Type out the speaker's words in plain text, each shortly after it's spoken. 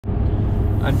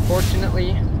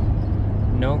Unfortunately,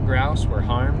 no grouse were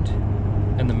harmed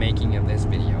in the making of this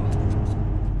video.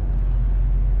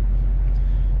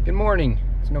 Good morning.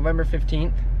 It's November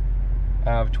 15th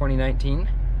of 2019.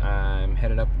 I'm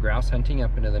headed up grouse hunting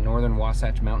up into the northern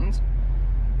Wasatch Mountains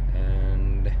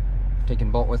and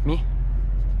taking Bolt with me.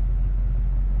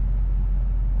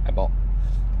 Hi, Bolt.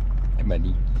 Hi,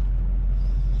 buddy.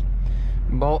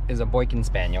 Bolt is a Boykin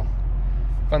Spaniel.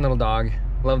 Fun little dog.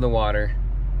 Love the water.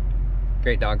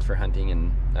 Great dogs for hunting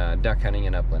and duck hunting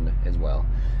and upland as well.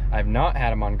 I've not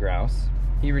had him on grouse.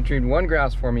 He retrieved one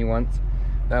grouse for me once.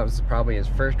 That was probably his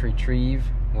first retrieve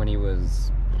when he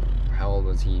was, how old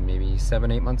was he? Maybe 7,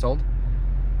 8 months old.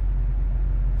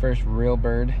 First real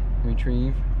bird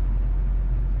retrieve.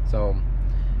 So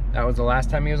that was the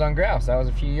last time he was on grouse. That was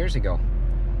a few years ago.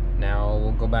 Now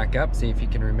we'll go back up, see if he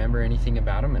can remember anything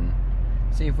about him, and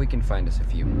see if we can find us a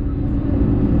few.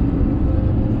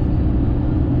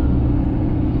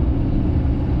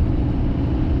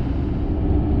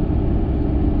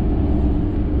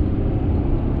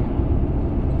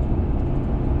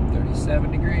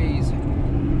 Degrees.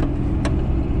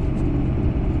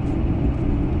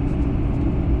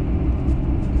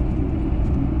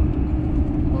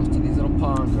 Most of these little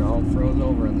ponds are all froze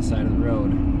over on the side of the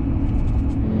road.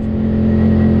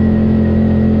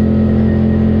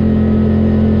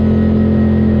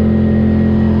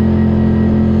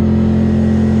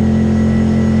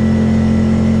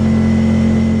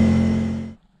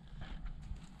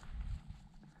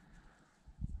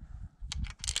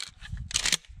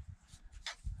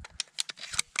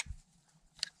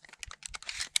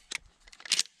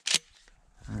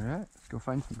 Alright, let's go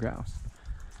find some grouse.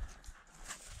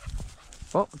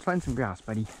 Well, let's find some grouse,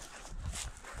 buddy.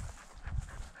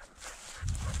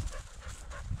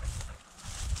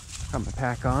 Got my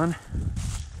pack on.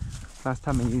 Last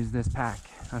time I used this pack,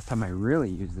 last time I really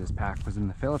used this pack was in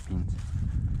the Philippines.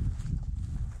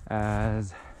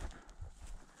 As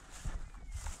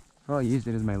well, I used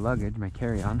it as my luggage, my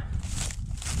carry-on.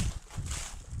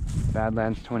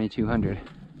 Badlands 2200.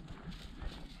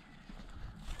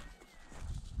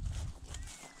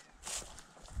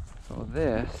 So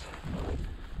this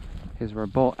is where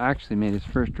Bolt actually made his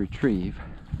first retrieve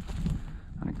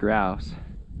on a grouse,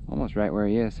 almost right where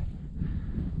he is,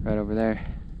 right over there.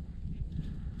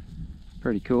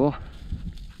 Pretty cool.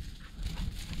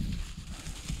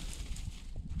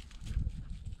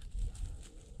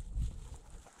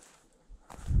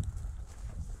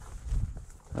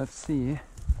 Let's see if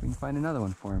we can find another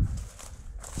one for him.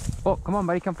 Oh, come on,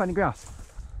 buddy, come find a grouse.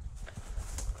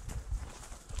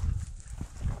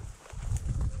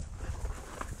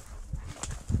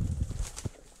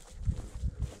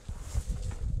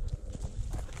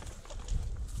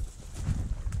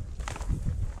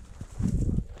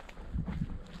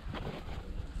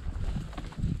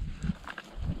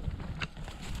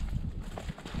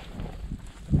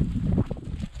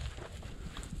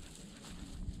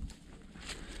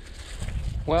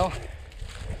 Well,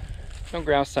 no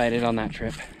grouse sighted on that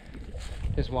trip.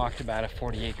 Just walked about a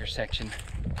 40-acre section.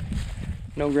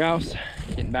 No grouse.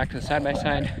 Getting back to the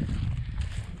side-by-side.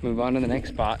 Move on to the next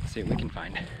spot, see what we can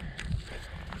find.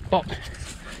 Oh,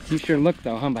 you sure looked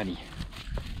though, huh, buddy?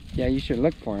 Yeah, you sure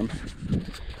looked for him.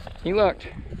 He looked,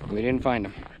 but we didn't find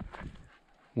him.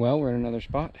 Well, we're in another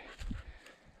spot.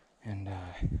 And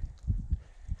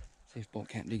see if Bolt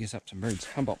can't dig us up some birds.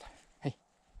 Huh, Bolt? Hey.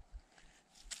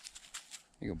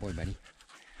 There you go, boy, buddy.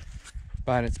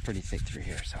 But it's pretty thick through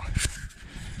here, so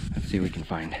let's see what we can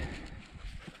find.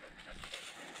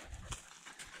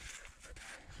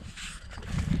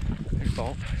 There's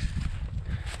Bolt.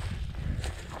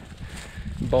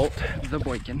 Bolt the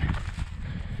Boykin.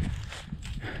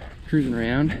 Cruising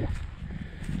around.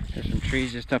 There's some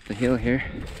trees just up the hill here.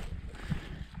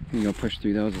 I'm gonna go push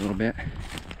through those a little bit.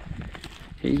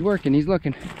 He's working, he's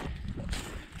looking.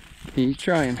 He's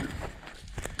trying.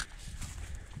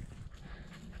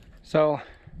 So,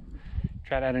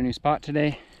 tried out a new spot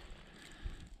today.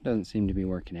 Doesn't seem to be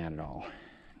working out at all.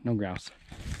 No grouse.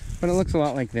 But it looks a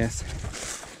lot like this.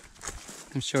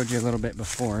 I showed you a little bit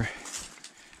before.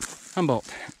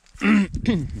 Humboldt.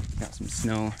 Got some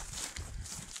snow.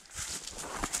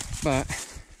 But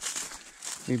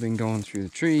we've been going through the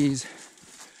trees,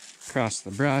 across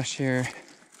the brush here.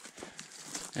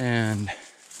 And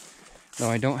though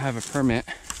I don't have a permit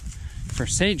for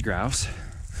sage grouse,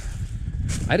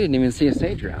 I didn't even see a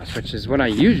sage grouse, which is what I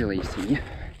usually see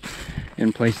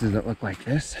in places that look like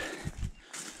this.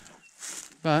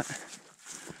 But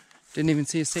didn't even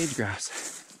see a sage grouse.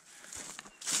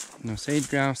 No sage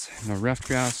grouse, no ruffed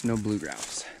grouse, no blue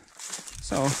grouse.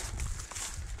 So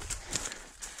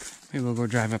maybe we'll go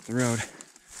drive up the road,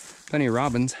 Plenty of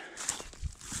robins.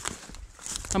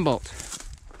 Humboldt.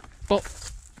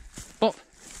 Bolt. Bolt.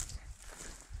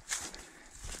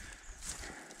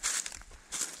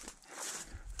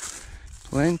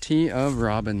 Plenty of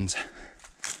robins.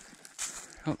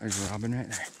 Oh, there's a robin right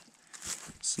there.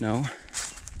 Snow.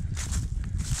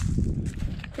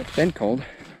 It's been cold.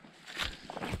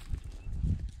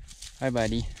 Hi,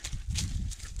 buddy.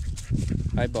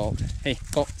 Hi, Bolt. Hey,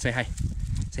 Bolt, say hi.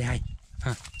 Say hi.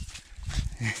 Huh.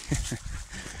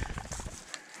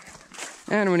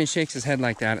 And when he shakes his head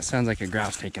like that, it sounds like a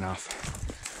grouse taking off.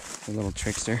 A little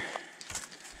trickster.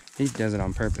 He does it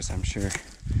on purpose, I'm sure.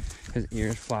 His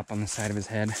ears flop on the side of his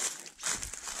head.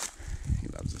 He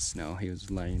loves the snow. He was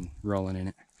rolling in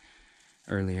it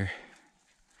earlier.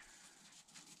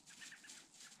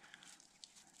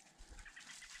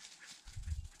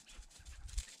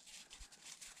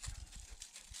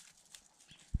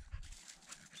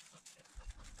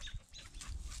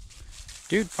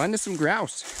 Dude, find us some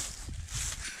grouse.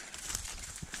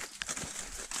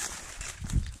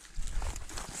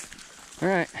 All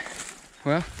right,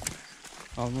 well,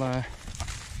 I'll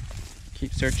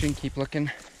keep searching, keep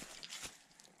looking,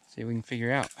 see what we can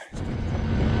figure out.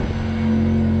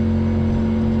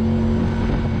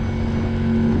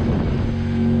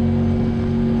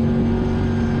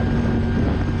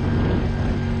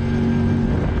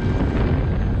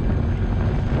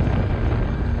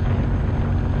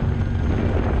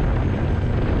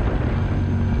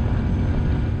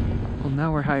 Well,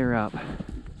 now we're higher up.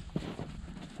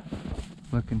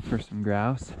 Looking for some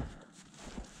grouse.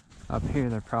 Up here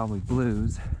they're probably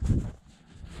blues.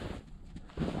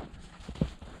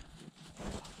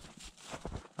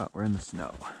 But we're in the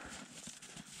snow.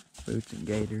 Boots and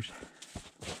gaiters.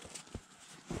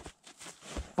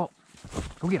 Oh,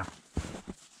 go get them.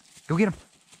 Go get them.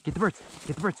 Get the birds.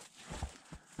 Get the birds.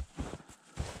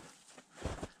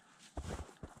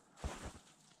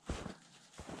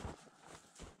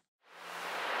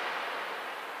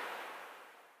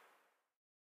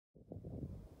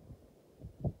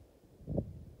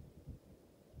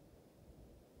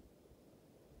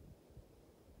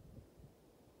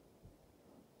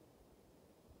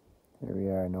 Here we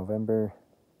are, November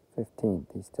 15th.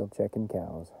 He's still checking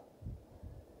cows.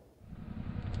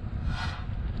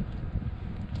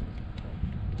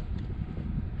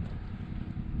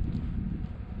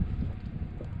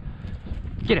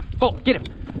 Get him! Bolt, get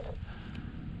him!